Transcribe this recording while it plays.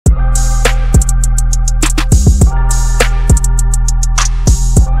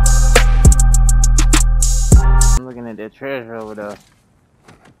that treasure over there.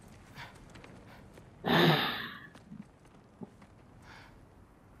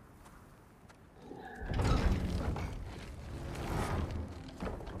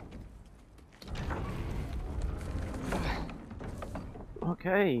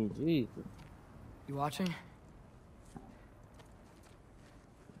 Okay, Jesus. You watching?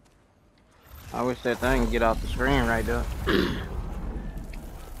 I wish that thing could get off the screen right there.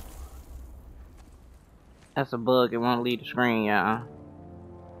 That's a bug. It won't leave the screen, y'all.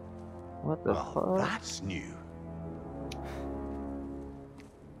 What the fuck? That's new.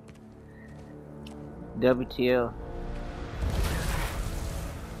 WTL.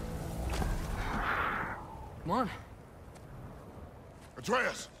 Come on.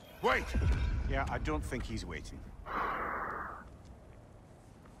 Atreus, wait! Yeah, I don't think he's waiting.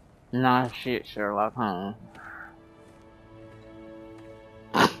 Nah, shit, Sherlock Holmes.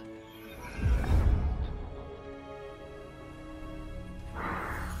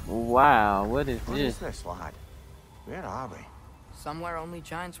 Wow, what is What is this? this, lad? Where are we? Somewhere only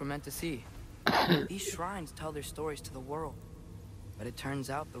giants were meant to see. These shrines tell their stories to the world. But it turns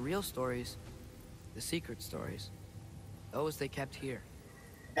out the real stories, the secret stories, those they kept here,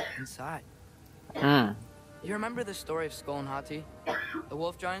 inside. You remember the story of Skull and Hati, the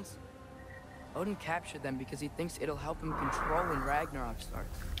wolf giants? Odin captured them because he thinks it'll help him control when Ragnarok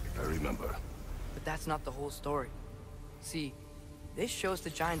starts. I remember. But that's not the whole story. See, this shows the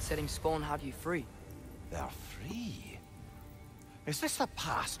giants setting Skull and Hati free. They're free. Is this the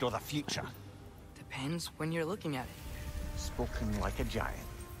past or the future? Depends when you're looking at it. Spoken like a giant.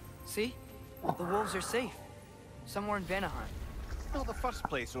 See? The wolves are safe. Somewhere in Vanaheim. Not the first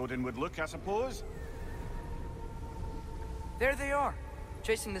place Odin would look, I suppose. There they are,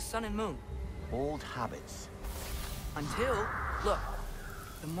 chasing the sun and moon. Old habits. Until, look,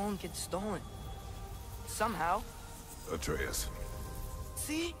 the moon gets stolen. Somehow. Atreus.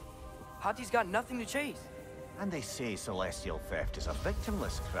 See? Hati's got nothing to chase. And they say celestial theft is a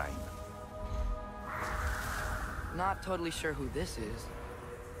victimless crime. Not totally sure who this is,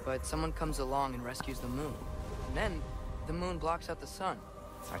 but someone comes along and rescues the moon. And then, the moon blocks out the sun.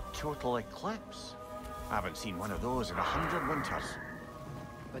 A total eclipse. I haven't seen one of those in 100 winters.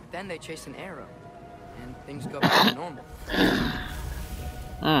 But then they chase an arrow, and things go back to normal.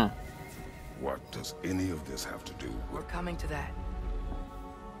 What does any of this have to do We're with... coming to that.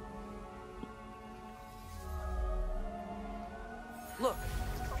 Look,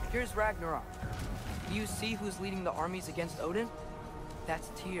 here's Ragnarok. Do you see who's leading the armies against Odin?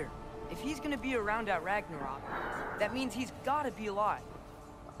 That's Tyr. If he's gonna be around at Ragnarok, that means he's gotta be alive.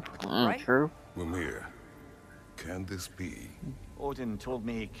 Right? True. Mimir, can this be? Odin told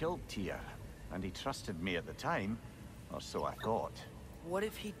me he killed Tyr, and he trusted me at the time, or so I thought. What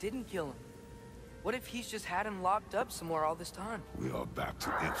if he didn't kill him? What if he's just had him locked up somewhere all this time? We are back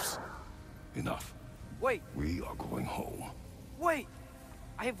to ifs. Enough. Wait, We are going home. wait!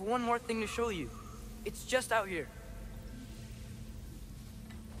 I have one more thing to show you. It's just out here.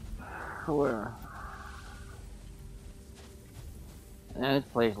 Where? Man,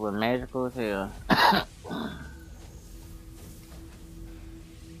 this place looks magical as hell.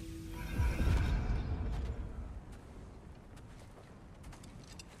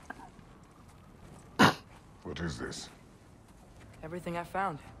 What is this? Everything I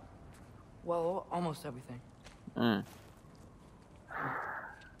found. Well, almost everything.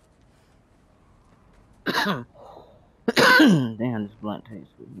 Damn, this blunt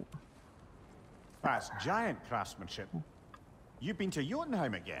tastes good. That's giant craftsmanship. You've been to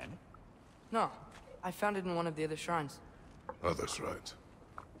Jotunheim again? No, I found it in one of the other shrines. Others, right?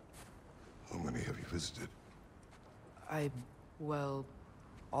 How many have you visited? Well,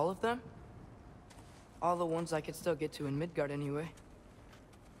 all of them? All the ones I could still get to in Midgard anyway.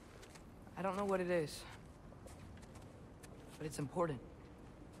 I don't know what it is. But it's important.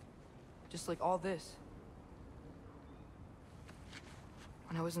 Just like all this.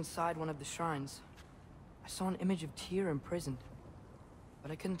 When I was inside one of the shrines, I saw an image of Tyr imprisoned.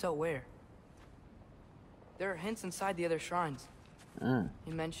 But I couldn't tell where. There are hints inside the other shrines.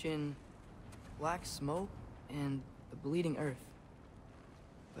 He mentioned black smoke and the bleeding earth.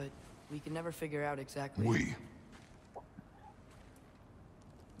 But we can never figure out exactly. We.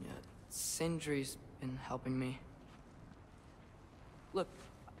 Yeah, Sindri's been helping me. Look,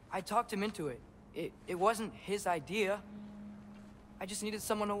 I talked him into it. It wasn't his idea. I just needed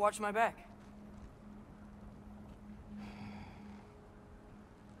someone to watch my back.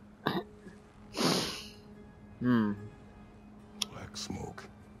 Black smoke.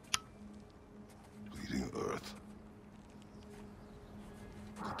 Bleeding earth.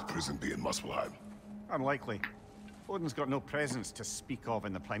 Could the prison be in Muspelheim? Unlikely. Odin's got no presence to speak of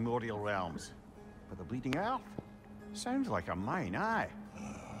in the primordial realms. But the Bleeding Earth? Sounds like a mine, aye.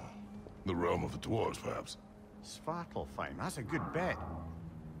 The realm of the dwarves, perhaps. Svartalfheim, that's a good bet.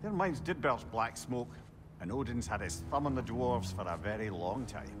 Their mines did belch black smoke, and Odin's had his thumb on the dwarves for a very long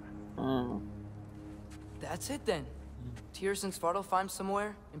time. That's it then. Tyr's in Svartalfheim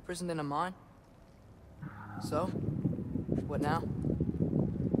somewhere, imprisoned in a mine. So, what now?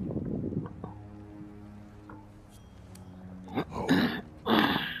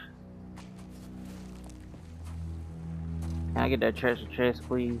 Can I get that treasure chest,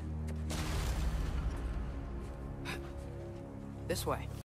 please? This way.